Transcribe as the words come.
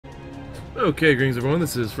Okay, greetings everyone.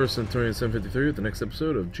 This is First Centurion 753 with the next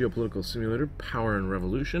episode of Geopolitical Simulator Power and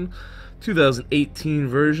Revolution 2018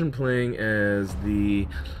 version, playing as the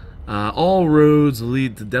all roads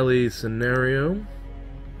lead to Delhi scenario.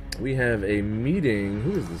 We have a meeting.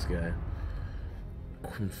 Who is this guy?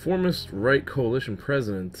 Conformist Right Coalition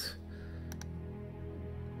President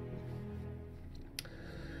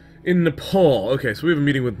in Nepal. Okay, so we have a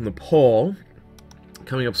meeting with Nepal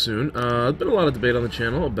coming up soon. There's been a lot of debate on the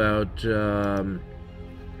channel about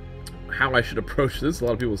how I should approach this. A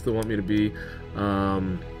lot of people still want me to be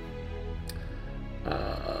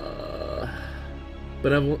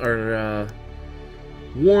benevolent or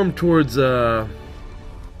warm towards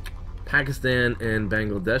Pakistan and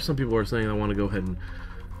Bangladesh. Some people are saying I want to go ahead and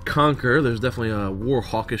conquer. There's definitely a war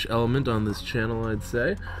hawkish element on this channel, I'd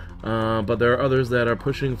say. But there are others that are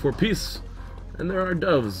pushing for peace. And there are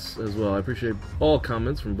doves as well. I appreciate all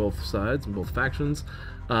comments from both sides and both factions.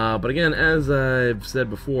 But again, as I've said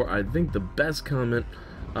before, I think the best comment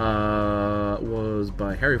was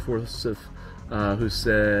by Harry Forsyth, who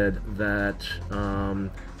said that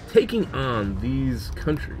taking on these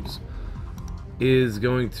countries is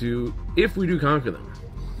going to, if we do conquer them,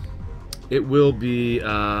 it will be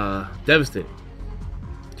devastating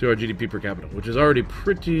to our GDP per capita, which is already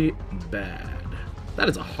pretty bad. That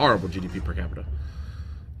is a horrible GDP per capita.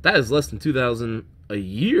 That is less than 2,000 a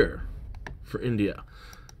year for India.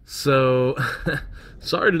 So,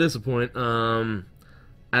 sorry to disappoint.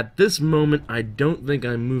 At this moment, I don't think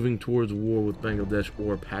I'm moving towards war with Bangladesh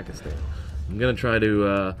or Pakistan. I'm going to try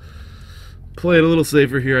to play it a little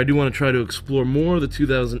safer here. I do want to try to explore more of the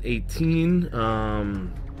 2018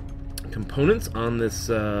 components on this,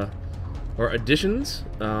 or additions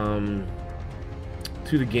to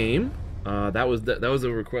the game. That was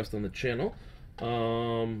a request on the channel.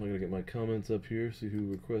 I'm gonna get my comments up here, see who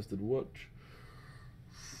requested what.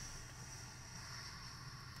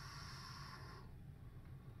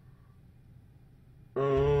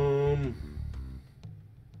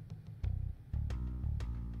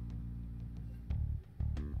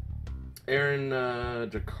 Aaron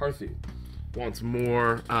Jakarthi wants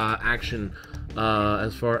more action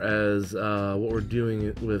as far as what we're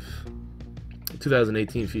doing with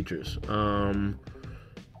 2018 features.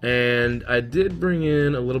 And I did bring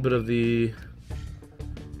in a little bit of the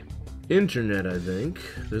internet, I think.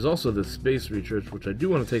 There's also the space research, which I do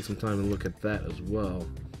want to take some time and look at that as well.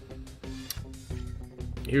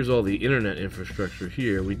 Here's all the internet infrastructure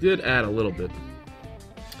here. We did add a little bit.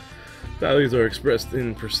 Values are expressed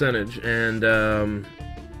in percentage, and the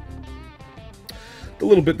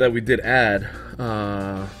little bit that we did add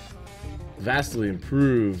vastly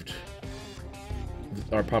improved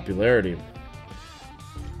our popularity.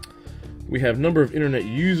 We have number of internet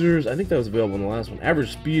users. I think that was available in the last one.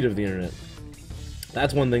 Average speed of the internet.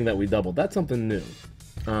 That's one thing that we doubled. That's something new.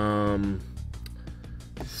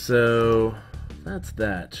 So that's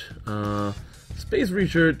that. Space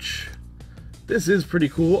research. This is pretty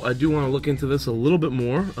cool. I do want to look into this a little bit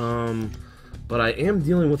more. But I am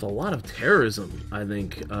dealing with a lot of terrorism, I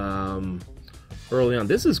think, early on.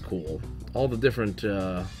 This is cool. All the different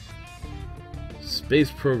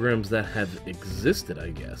space programs that have existed,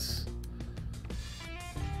 I guess.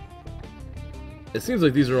 It seems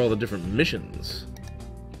like these are all the different missions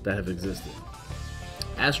that have existed.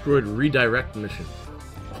 Asteroid redirect mission.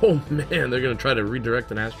 Oh man, they're gonna try to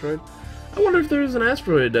redirect an asteroid? I wonder if there's an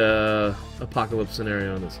asteroid apocalypse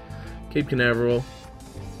scenario on this. Cape Canaveral.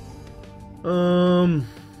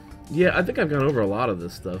 Yeah, I think I've gone over a lot of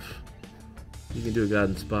this stuff. You can do a God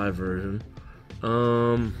and Spy version.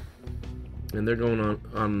 And they're going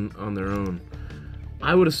on their own.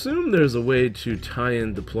 I would assume there's a way to tie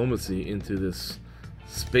in diplomacy into this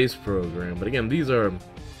space program, but again, these are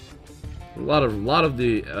a lot of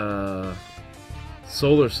the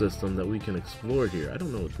solar system that we can explore here. I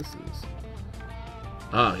don't know what this is.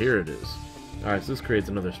 Ah, here it is. Alright, so this creates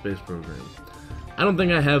another space program. I don't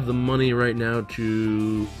think I have the money right now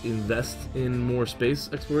to invest in more space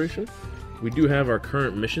exploration. We do have our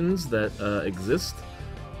current missions that exist.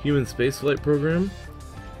 Human spaceflight program.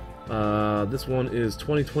 This one is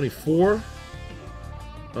 2024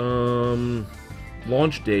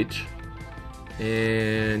 launch date,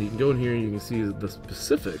 and you can go in here and you can see the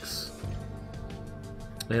specifics,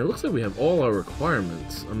 and it looks like we have all our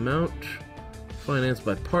requirements. Amount financed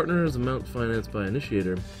by partners, amount financed by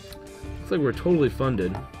initiator. Looks like we're totally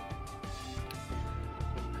funded,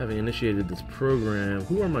 having initiated this program.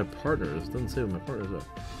 Who are my partners? Doesn't say who my partners are.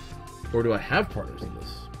 Or do I have partners in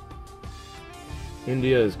this?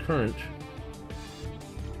 India is current.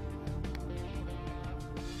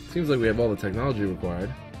 Seems like we have all the technology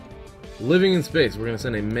required. Living in space. We're going to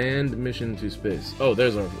send a manned mission to space. Oh,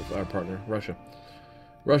 there's our partner, Russia.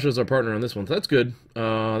 Russia's our partner on this one, so that's good.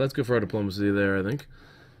 That's good for our diplomacy there, I think.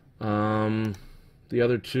 The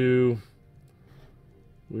other two,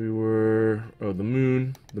 we were... Oh, the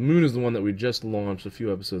moon. The moon is the one that we just launched a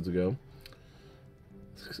few episodes ago.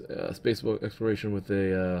 Space exploration with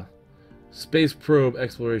a space probe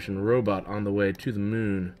exploration robot on the way to the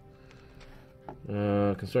moon.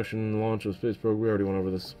 Construction and launch of space probe. We already went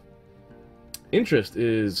over this. Interest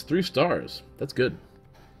is 3 stars. That's good.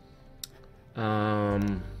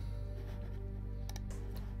 Back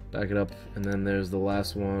it up, and then there's the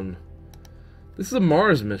last one. This is a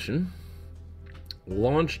Mars mission.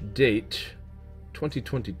 Launch date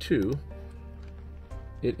 2022.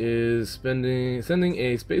 It is sending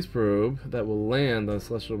a space probe that will land on a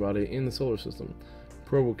celestial body in the solar system.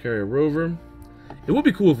 Probe will carry a rover. It would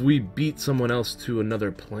be cool if we beat someone else to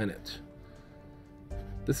another planet.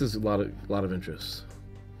 This is a lot of interest.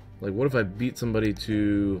 Like, what if I beat somebody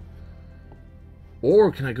to...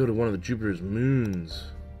 Or can I go to one of the Jupiter's moons?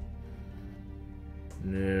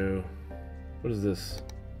 No. What is this?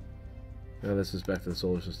 No, this is back to the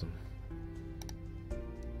solar system.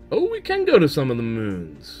 Oh, we can go to some of the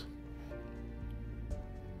moons.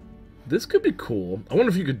 This could be cool. I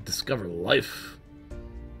wonder if you could discover life.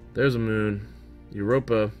 There's a moon.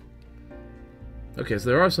 Europa. Okay, so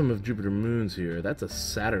there are some of Jupiter moons here. That's a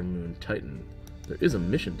Saturn moon, Titan. There is a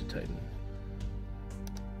mission to Titan.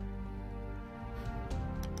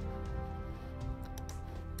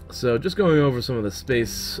 So just going over some of the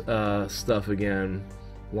space stuff again.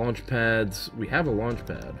 Launch pads. We have a launch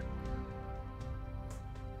pad.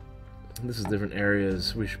 This is different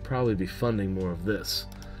areas. We should probably be funding more of this.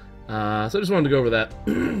 So I just wanted to go over that.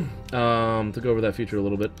 To go over that feature a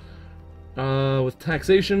little bit. With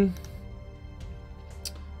taxation,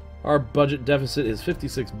 our budget deficit is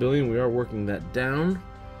 56 billion. We are working that down,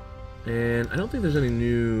 and I don't think there's any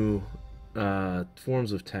new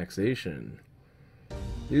forms of taxation.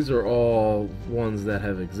 These are all ones that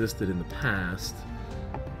have existed in the past.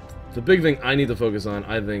 The big thing I need to focus on,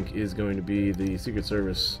 I think, is going to be the Secret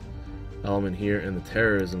Service element here and the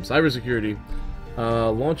terrorism, cybersecurity,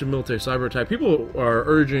 launch a military cyber attack. People are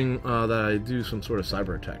urging that I do some sort of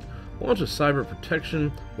cyber attack. Launch a cyber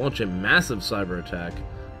protection, launch a massive cyber attack,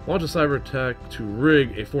 launch a cyber attack to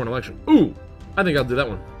rig a foreign election. Ooh, I think I'll do that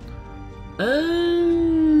one.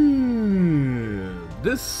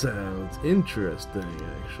 This sounds interesting,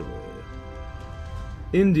 actually.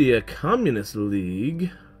 India Communist League.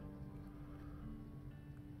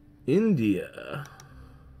 India.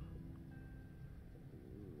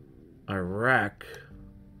 Iraq.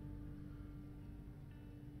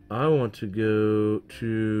 I want to go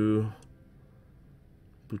to...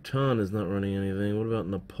 Bhutan is not running anything. What about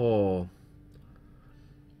Nepal?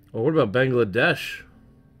 Or what about Bangladesh?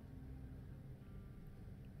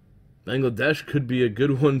 Bangladesh could be a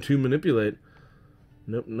good one to manipulate.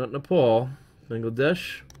 Nope, not Nepal.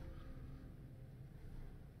 Bangladesh.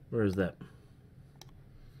 Where is that?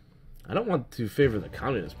 I don't want to favor the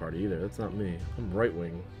Communist Party either. That's not me. I'm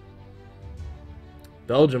right-wing.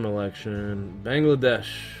 Belgium election. Bangladesh.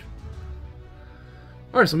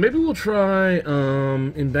 Alright, so maybe we'll try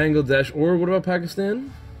in Bangladesh, or what about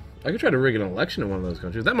Pakistan? I could try to rig an election in one of those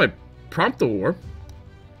countries. That might prompt the war.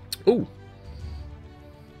 Ooh.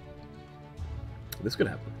 This could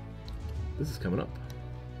happen. This is coming up.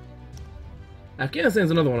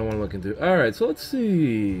 Afghanistan's another one I want to look into. Alright, so let's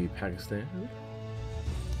see. Pakistan.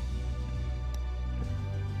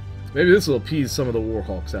 Maybe this will appease some of the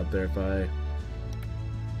warhawks out there if I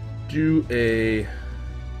do a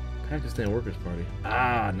Pakistan Workers' Party.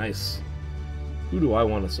 Ah, nice. Who do I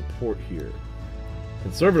want to support here?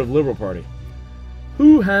 Conservative Liberal Party.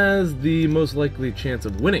 Who has the most likely chance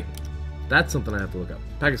of winning? That's something I have to look up.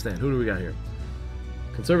 Pakistan, who do we got here?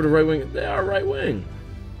 Conservative right wing. They are right wing.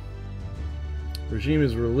 Regime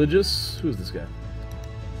is religious. Who is this guy?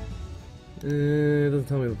 It doesn't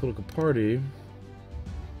tell me the political party.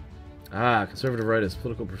 Ah, conservative right is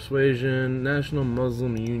political persuasion. National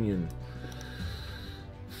Muslim Union.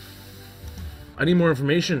 I need more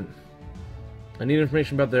information. I need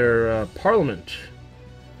information about their parliament.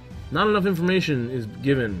 Not enough information is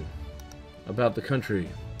given about the country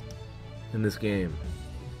in this game.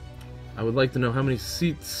 I would like to know how many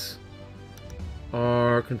seats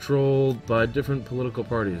are controlled by different political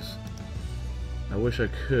parties. I wish I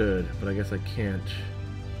could, but I guess I can't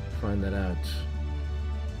find that out.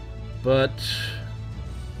 But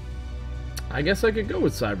I guess I could go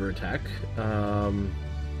with cyber attack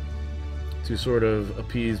to sort of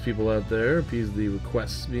appease people out there, appease the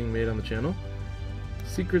requests being made on the channel.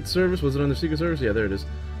 Secret Service, was it under Secret Service? Yeah, there it is.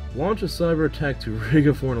 Launch a cyber attack to rig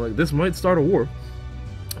a foreign election. This might start a war,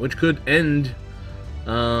 which could end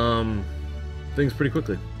things pretty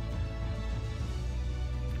quickly.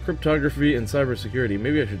 Cryptography and cybersecurity.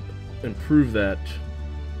 Maybe I should improve that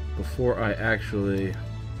before I actually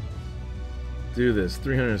do this.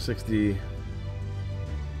 360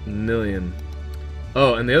 million.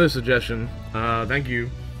 Oh, and the other suggestion, thank you,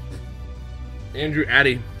 Andrew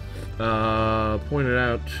Addy, pointed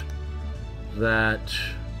out that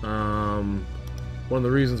one of the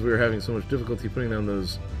reasons we were having so much difficulty putting down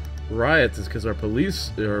those riots is because our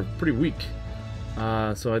police are pretty weak.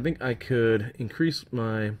 So I think I could increase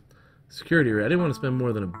my security rate. I didn't want to spend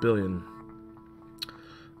more than $1 billion.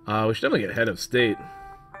 We should definitely get head of state.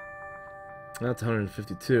 That's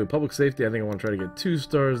 152. Public safety, I think I want to try to get 2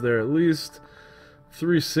 stars there at least.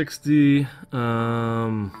 360. I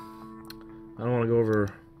don't want to go over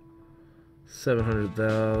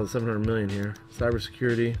 700 million here.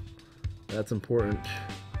 Cybersecurity, that's important.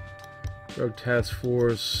 Drug task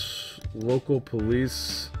force, local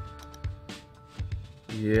police.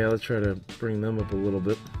 Yeah, let's try to bring them up a little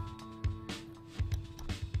bit.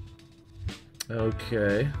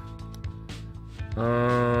 Okay.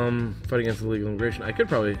 Fight against illegal immigration. I could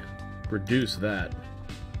probably reduce that.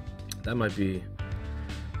 That might be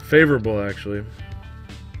favorable, actually.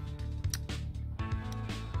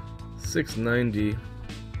 690.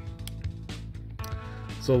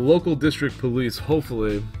 So local district police,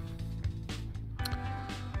 hopefully,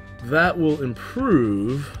 that will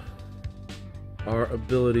improve our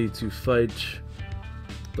ability to fight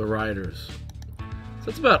the rioters. So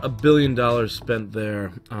that's about $1 billion spent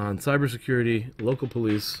there on cybersecurity, local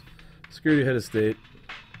police, security head of state,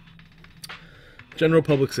 general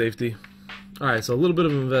public safety. Alright, so a little bit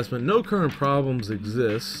of investment. No current problems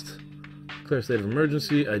exist. Declare state of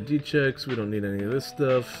emergency, ID checks, we don't need any of this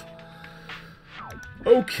stuff.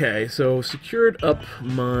 Okay, so secured up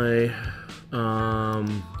my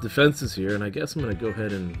defenses here, and I guess I'm going to go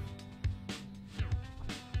ahead and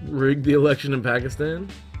rig the election in Pakistan.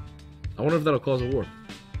 I wonder if that'll cause a war.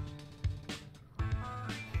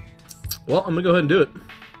 Well, I'm going to go ahead and do it.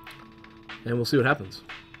 And we'll see what happens,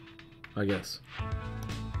 I guess.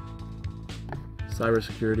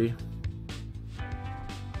 Cybersecurity.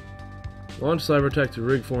 Launch cyber attack to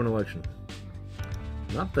rig foreign election.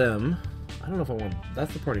 Not them. I don't know if I want...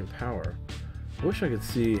 That's the party in power. I wish I could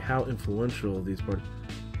see how influential these parties...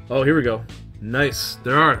 Oh, here we go. Nice.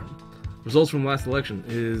 There are. Results from last election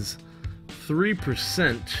is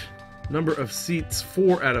 3%. Number of seats,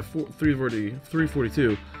 4 out of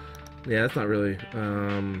 342. Yeah, that's not really.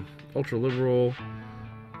 Ultra-liberal.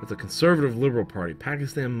 It's a conservative liberal party.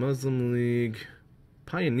 Pakistan Muslim League.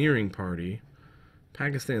 Pioneering Party.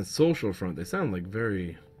 Pakistan Social Front. They sound like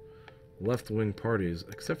very left-wing parties,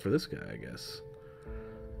 except for this guy, I guess.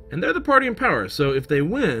 And they're the party in power, so if they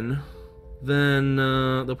win, then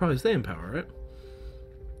they'll probably stay in power, right?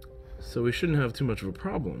 So we shouldn't have too much of a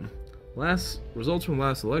problem. Last results from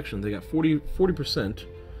last election, they got 40%.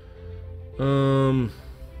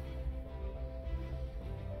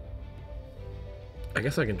 I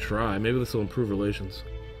guess I can try. Maybe this will improve relations.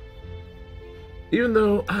 Even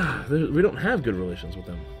though we don't have good relations with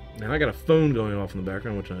them. And I got a phone going off in the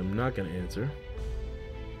background, which I'm not going to answer.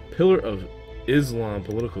 Pillar of Islam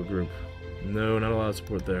political group. No, not a lot of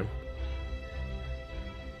support there.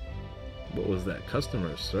 What was that?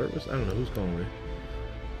 Customer service? I don't know who's calling me.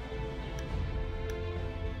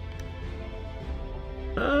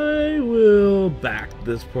 I will back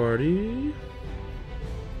this party.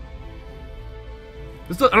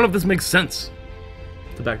 I don't know if this makes sense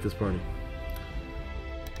to back this party.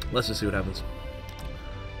 Let's just see what happens.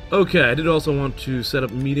 Okay, I did also want to set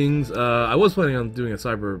up meetings. I was planning on doing a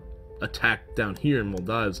cyber attack down here in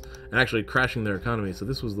Maldives and actually crashing their economy. So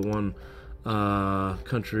this was the one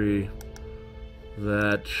country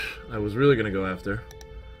that I was really going to go after.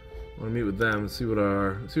 I want to meet with them and see what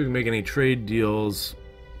see if we can make any trade deals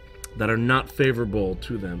that are not favorable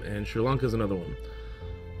to them. And Sri Lanka is another one.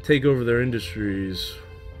 Take over their industries.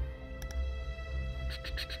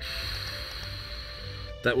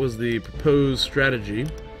 That was the proposed strategy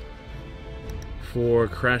for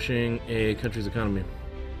crashing a country's economy.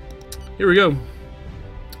 Here we go.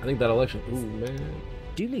 I think that election... Ooh, man.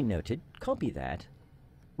 Duly noted. Copy that.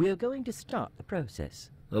 We are going to start the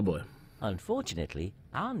process. Oh, boy. Unfortunately,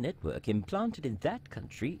 our network implanted in that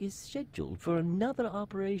country is scheduled for another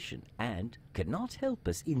operation and cannot help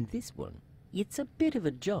us in this one. It's a bit of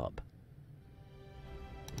a job.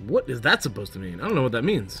 What is that supposed to mean? I don't know what that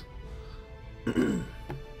means.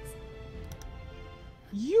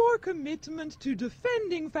 Your commitment to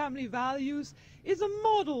defending family values is a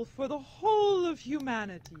model for the whole of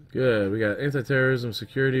humanity. Good. We got anti-terrorism,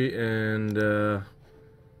 security, and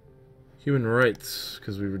human rights,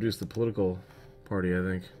 because we reduced the political party, I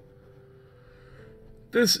think.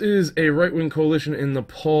 This is a right-wing coalition in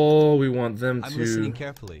Nepal. We want them to... I'm listening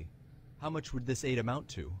carefully. How much would this aid amount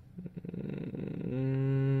to?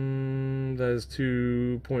 That is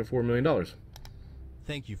 $2.4 million.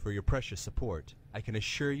 Thank you for your precious support. I can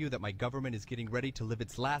assure you that my government is getting ready to live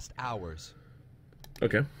its last hours.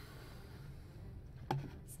 Okay.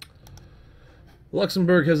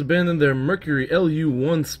 Luxembourg has abandoned their Mercury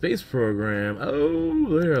LU-1 space program.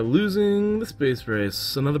 Oh, they are losing the space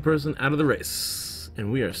race. Another person out of the race.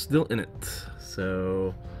 And we are still in it.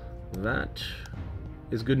 So, that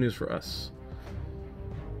is good news for us.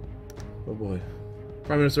 Oh boy.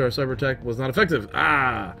 Prime Minister, our cyber attack was not effective.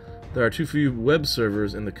 Ah! There are too few web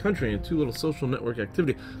servers in the country and too little social network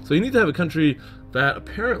activity. So you need to have a country that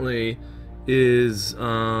apparently is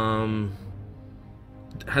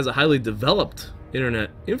has a highly developed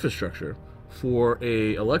internet infrastructure for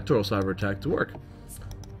a electoral cyber attack to work.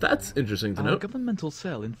 That's interesting to Our note. governmental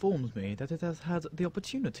cell informed me that it has had the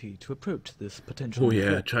opportunity to approach this potential. Oh yeah,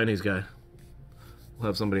 threat. Chinese guy. We'll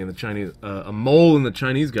have somebody in the Chinese, a mole in the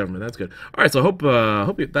Chinese government. That's good. All right, so I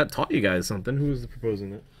hope that taught you guys something. Who was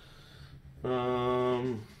proposing that?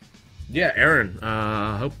 Yeah, Aaron.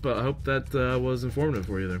 I hope that was informative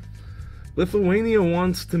for you there. Lithuania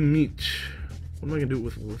wants to meet. What am I gonna do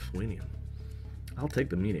with Lithuania? I'll take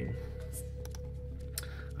the meeting.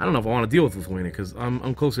 I don't know if I want to deal with Lithuania because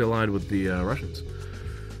I'm closely allied with the Russians.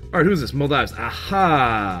 All right, who's this? Maldives.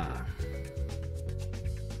 Aha.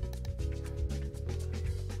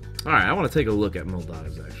 All right, I want to take a look at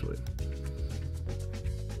Maldives actually.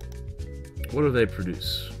 What do they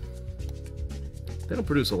produce? They don't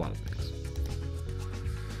produce a lot of things.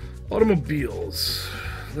 Automobiles.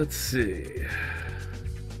 Let's see.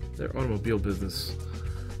 Their automobile business.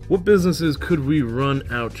 What businesses could we run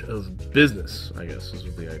out of business, I guess, is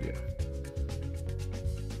the idea.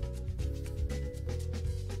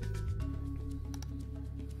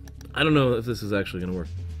 I don't know if this is actually going to work.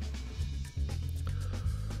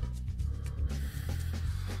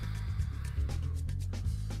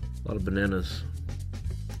 A lot of bananas.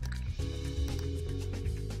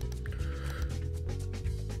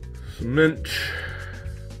 Cement.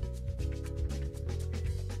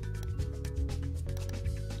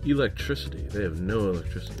 Electricity. They have no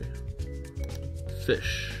electricity.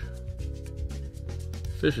 Fish.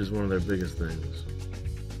 Fish is one of their biggest things.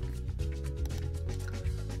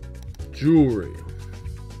 Jewelry.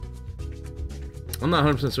 I'm not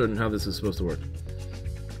 100% certain how this is supposed to work.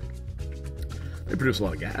 They produce a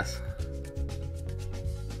lot of gas.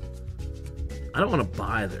 I don't want to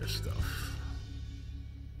buy their stuff.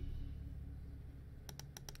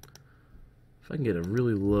 If I can get a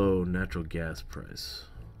really low natural gas price.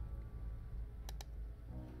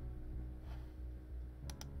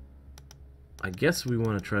 I guess we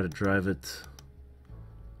want to try to drive it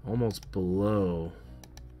almost below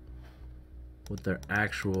what their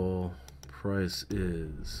actual price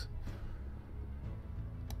is.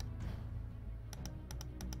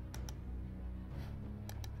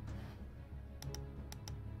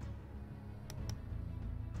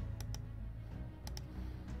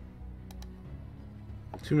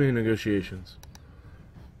 Too many negotiations.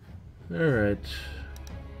 Alright.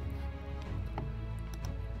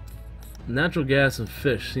 Natural gas and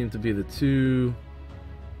fish seem to be the two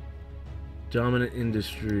dominant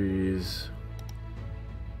industries.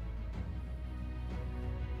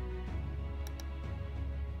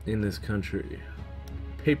 In this country.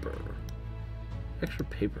 Paper. Extra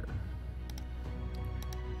paper.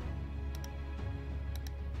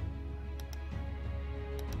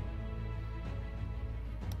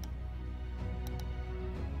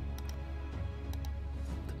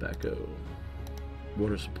 Tobacco.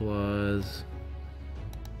 Water supplies.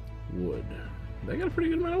 Wood. They got a pretty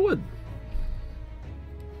good amount of wood.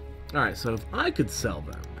 Alright, so if I could sell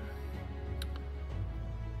them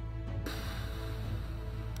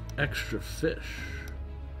extra fish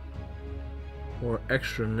or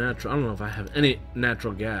extra natural, I don't know if I have any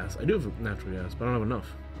natural gas. I do have natural gas, but I don't have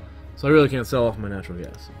enough. So I really can't sell off my natural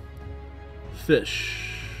gas.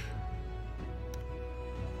 Fish.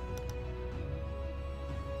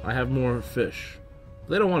 I have more fish.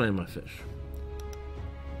 They don't want any of my fish.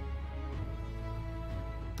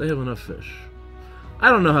 They have enough fish. I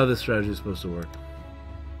don't know how this strategy is supposed to work.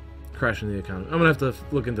 Crashing the economy. I'm gonna have to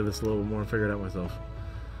look into this a little more and figure it out myself.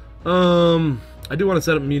 I do want to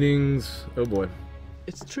set up meetings. Oh boy.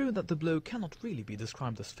 It's true that the blow cannot really be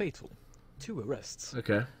described as fatal. 2 arrests.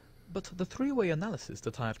 Okay. But the three-way analysis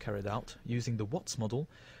that I have carried out, using the Watts model,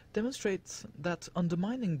 demonstrates that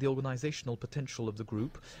undermining the organizational potential of the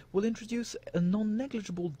group will introduce a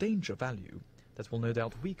non-negligible danger value that will no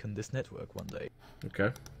doubt weaken this network one day.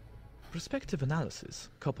 Okay. Prospective analysis,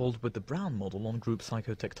 coupled with the Brown model on group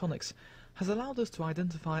psychotectonics, has allowed us to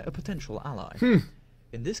identify a potential ally.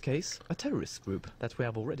 In this case, a terrorist group that we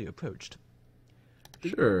have already approached.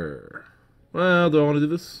 Sure. Well, do I want to do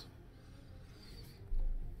this?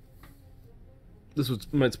 This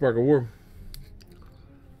might spark a war.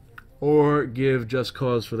 Or give just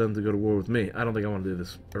cause for them to go to war with me. I don't think I want to do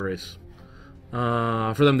this. Erase.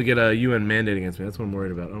 For them to get a UN mandate against me. That's what I'm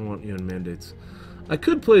worried about. I don't want UN mandates. I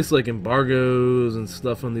could place like embargoes and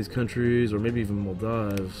stuff on these countries, or maybe even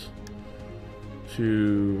Maldives,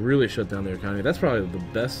 to really shut down their economy. That's probably the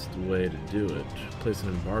best way to do it. Place an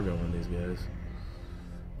embargo on these guys.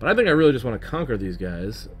 But I think I really just want to conquer these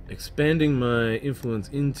guys, expanding my influence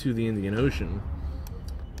into the Indian Ocean,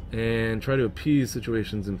 and try to appease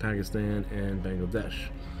situations in Pakistan and Bangladesh.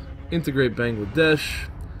 Integrate Bangladesh,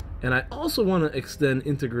 and I also want to extend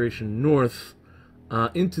integration north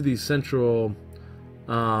into these central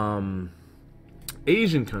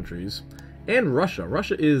Asian countries and Russia.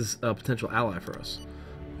 Russia is a potential ally for us.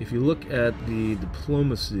 If you look at the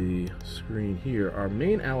diplomacy screen here, our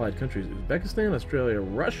main allied countries: Uzbekistan, Australia,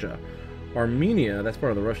 Russia, Armenia, that's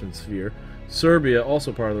part of the Russian sphere, Serbia,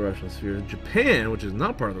 also part of the Russian sphere, Japan, which is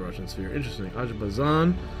not part of the Russian sphere, interesting,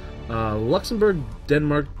 Azerbaijan, Luxembourg,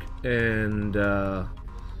 Denmark, and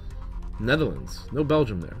Netherlands. No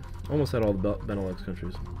Belgium there. Almost had all the Benelux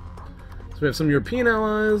countries. So we have some European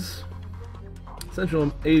allies,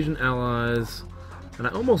 Central Asian allies, and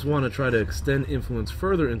I almost want to try to extend influence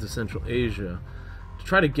further into Central Asia to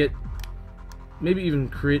try to get, maybe even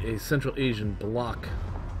create a Central Asian bloc.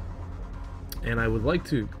 And I would like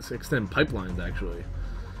to extend pipelines, actually,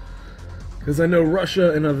 because I know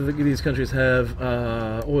Russia and other these countries have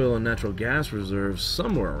oil and natural gas reserves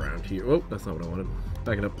somewhere around here. Oh, that's not what I wanted.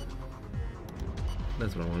 Back it up.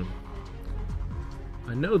 That's what I wanted.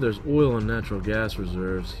 I know there's oil and natural gas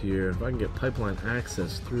reserves here. If I can get pipeline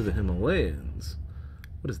access through the Himalayas.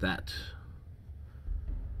 What is that?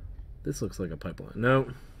 This looks like a pipeline. No.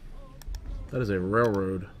 That is a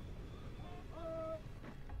railroad.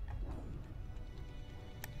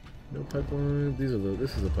 No pipeline.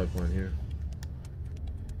 This is a pipeline here.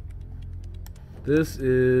 This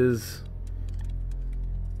is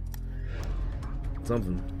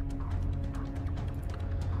something.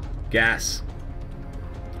 Gas.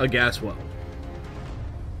 A gas well.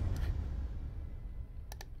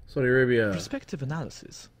 Saudi Arabia. Prospective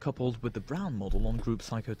analysis, coupled with the Brown model on group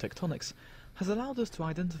psychotectonics, has allowed us to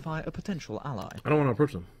identify a potential ally. I don't want to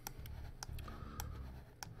approach them.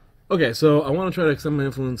 Okay, so I want to try to extend my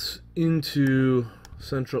influence into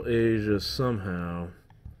Central Asia somehow.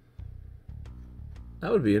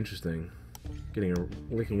 That would be interesting.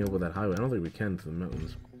 Linking up with that highway. I don't think we can to the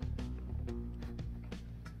mountains.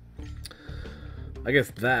 I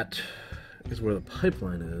guess that is where the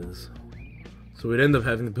pipeline is. So we'd end up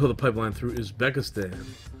having to build a pipeline through Uzbekistan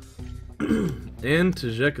and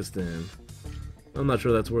Tajikistan. I'm not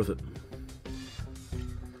sure that's worth it.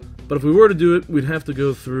 But if we were to do it, we'd have to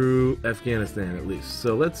go through Afghanistan at least.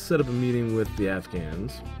 So let's set up a meeting with the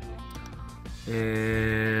Afghans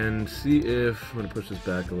and see if... I'm going to push this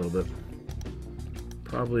back a little bit.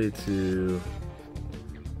 Probably to...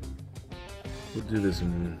 We'll do this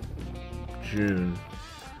in June.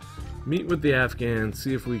 Meet with the Afghans,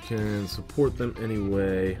 see if we can support them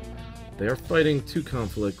anyway. They are fighting 2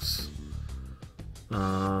 conflicts.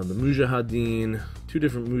 The Mujahideen, 2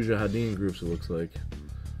 different Mujahideen groups it looks like.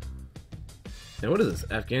 And what is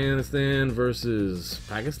this? Afghanistan versus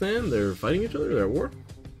Pakistan? They're fighting each other? They're at war?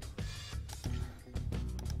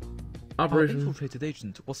 Operation... Our infiltrated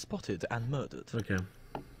agent was spotted and murdered. Okay.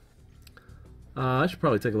 I should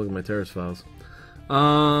probably take a look at my terrorist files.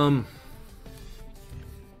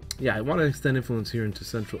 Yeah, I want to extend influence here into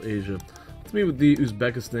Central Asia. Let's meet with the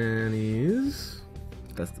Uzbekistanis.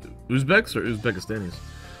 That's the Uzbeks or Uzbekistanis?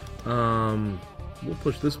 We'll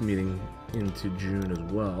push this meeting into June as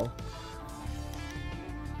well.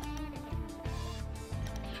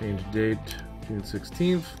 Change date, June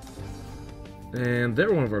 16th. And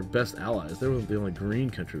they're one of our best allies. They're the only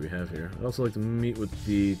green country we have here. I'd also like to meet with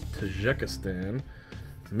the Tajikistan.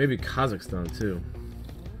 Maybe Kazakhstan too.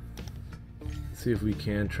 See if we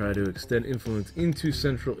can try to extend influence into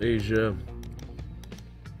Central Asia.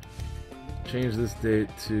 Change this date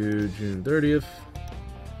to June 30th.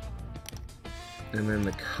 And then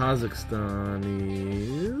the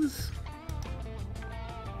Kazakhstanis.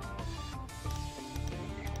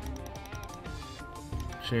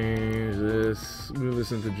 change this, move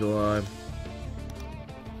this into July.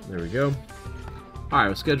 There we go. Alright,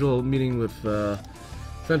 we'll schedule a meeting with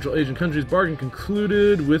Central Asian countries. Bargain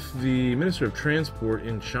concluded with the Minister of Transport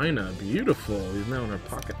in China. Beautiful. He's now in our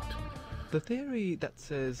pocket. The theory that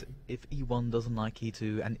says if E1 doesn't like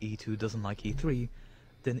E2 and E2 doesn't like E3,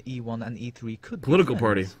 then E1 and E3 could Political be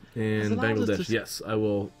party friends, in has allowed us Bangladesh. to Yes, I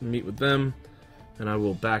will meet with them, and I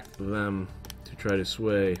will back them to try to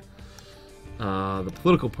sway the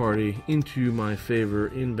political party into my favor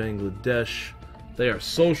in Bangladesh. They are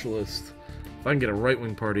socialist. If I can get a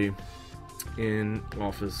right-wing party in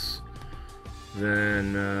office,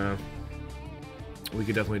 then we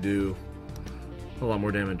could definitely do a lot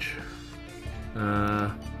more damage.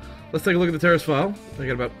 Let's take a look at the terrorist file. I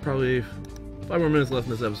got about probably 5 more minutes left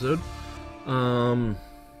in this episode.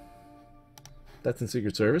 That's in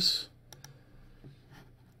Secret Service.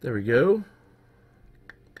 There we go.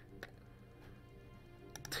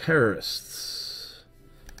 Terrorists.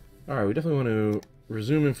 Alright, we definitely want to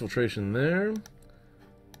resume infiltration there.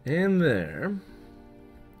 And there.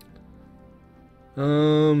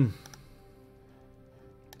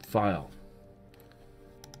 File.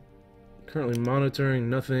 Currently monitoring,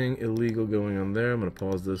 nothing illegal going on there. I'm going to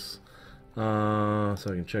pause this so I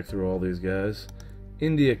can check through all these guys.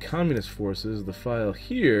 India Communist Forces, the file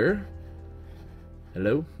here.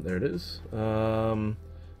 Hello, there it is.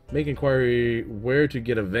 Make inquiry where to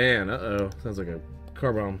get a van. Uh-oh, sounds like a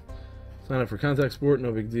car bomb. Sign up for contact sport,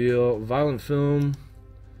 no big deal. Violent film.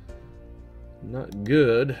 Not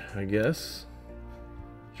good, I guess.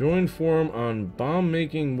 Join forum on bomb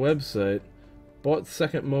making website. Bought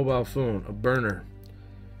second mobile phone, a burner.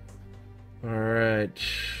 Alright.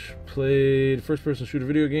 Played first person shooter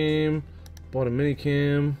video game. Bought a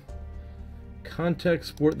minicam. Contact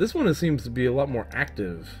sport. This one seems to be a lot more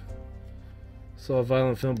active. Saw a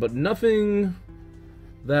violent film, but nothing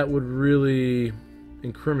that would really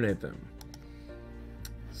incriminate them.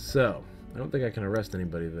 So, I don't think I can arrest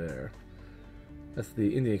anybody there. That's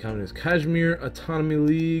the Indian Communist Kashmir Autonomy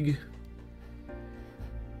League.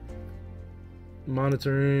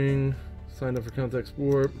 Monitoring. Signed up for contact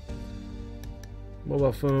sport.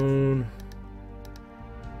 Mobile phone.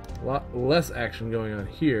 A lot less action going on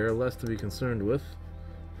here. Less to be concerned with.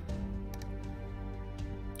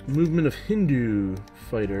 Movement of Hindu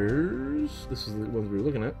fighters. This is the ones we were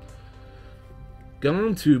looking at.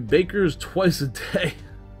 Gone to Baker's twice a day.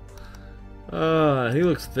 He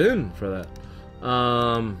looks thin for that.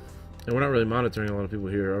 And we're not really monitoring a lot of people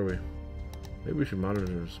here, are we? Maybe we should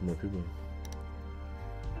monitor some more people.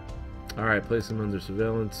 Alright, place them under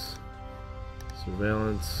surveillance.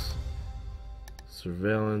 Surveillance.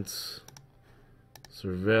 Surveillance.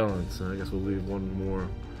 Surveillance. I guess we'll leave one more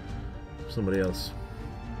for somebody else.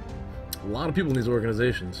 A lot of people in these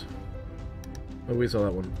organizations. Oh, we saw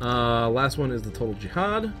that one. Last one is the Total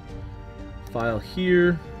Jihad. File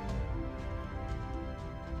here.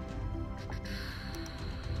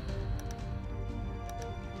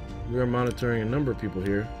 We are monitoring a number of people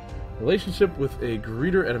here. Relationship with a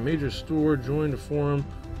greeter at a major store. Joined a forum.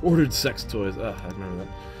 Ordered sex toys. I remember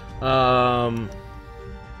that.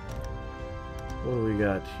 What do we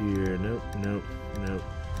got here? Nope, nope, nope,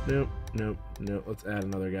 nope, nope, nope. Let's add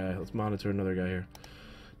another guy. Let's monitor another guy here.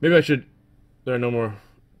 Maybe I should... There are no more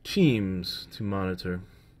teams to monitor.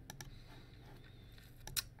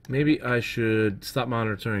 Maybe I should stop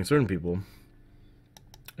monitoring certain people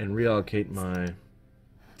and reallocate my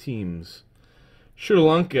teams. Sri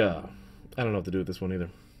Lanka. I don't know what to do with this one either.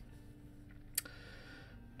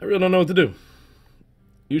 I really don't know what to do.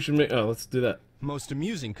 You should make... Oh, let's do that. Most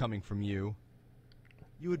amusing coming from you.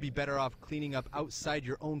 You would be better off cleaning up outside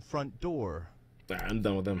your own front door. I'm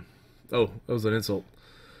done with them. Oh, that was an insult.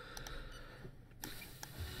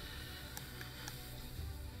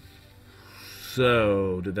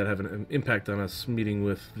 So, did that have an impact on us meeting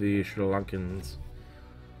with the Sri Lankans?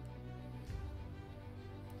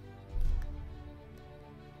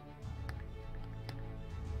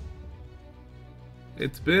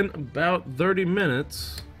 It's been about 30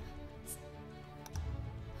 minutes.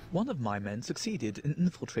 One of my men succeeded in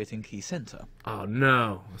infiltrating Key Center. Oh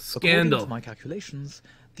no, According scandal. to my calculations,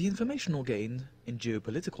 the informational gain, in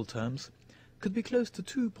geopolitical terms, could be close to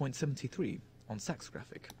 2.73 on Sachs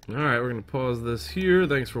graphic. Alright, we're going to pause this here.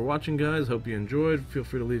 Thanks for watching, guys. Hope you enjoyed. Feel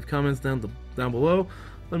free to leave comments down below.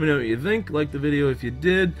 Let me know what you think. Like the video if you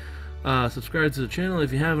did. Subscribe to the channel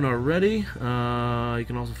if you haven't already. You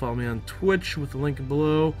can also follow me on Twitch with the link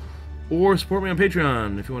below. Or support me on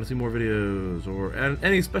Patreon if you want to see more videos. Or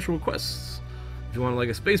any special requests. If you want like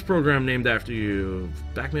a space program named after you,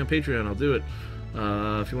 back me on Patreon, I'll do it.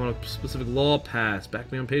 If you want a specific law passed,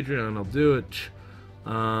 back me on Patreon, I'll do it.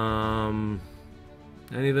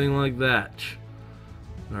 Anything like that.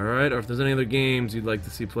 Alright, or if there's any other games you'd like to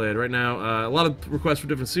see played. Right now, a lot of requests for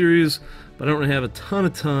different series, but I don't really have a ton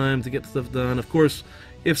of time to get stuff done. Of course,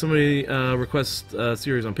 if somebody requests a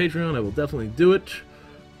series on Patreon, I will definitely do it.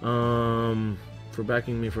 For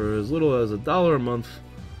backing me for as little as $1 a month,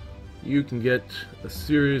 you can get a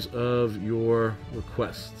series of your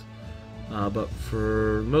request. But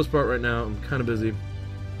for the most part right now, I'm kind of busy.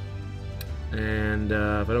 And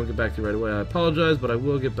if I don't get back to you right away, I apologize, but I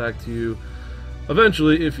will get back to you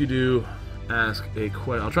eventually if you do ask a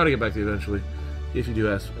question. I'll try to get back to you eventually if you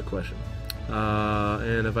do ask a question.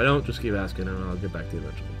 And if I don't, just keep asking and I'll get back to you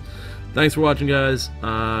eventually. Thanks for watching, guys.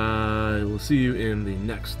 I will see you in the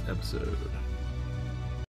next episode.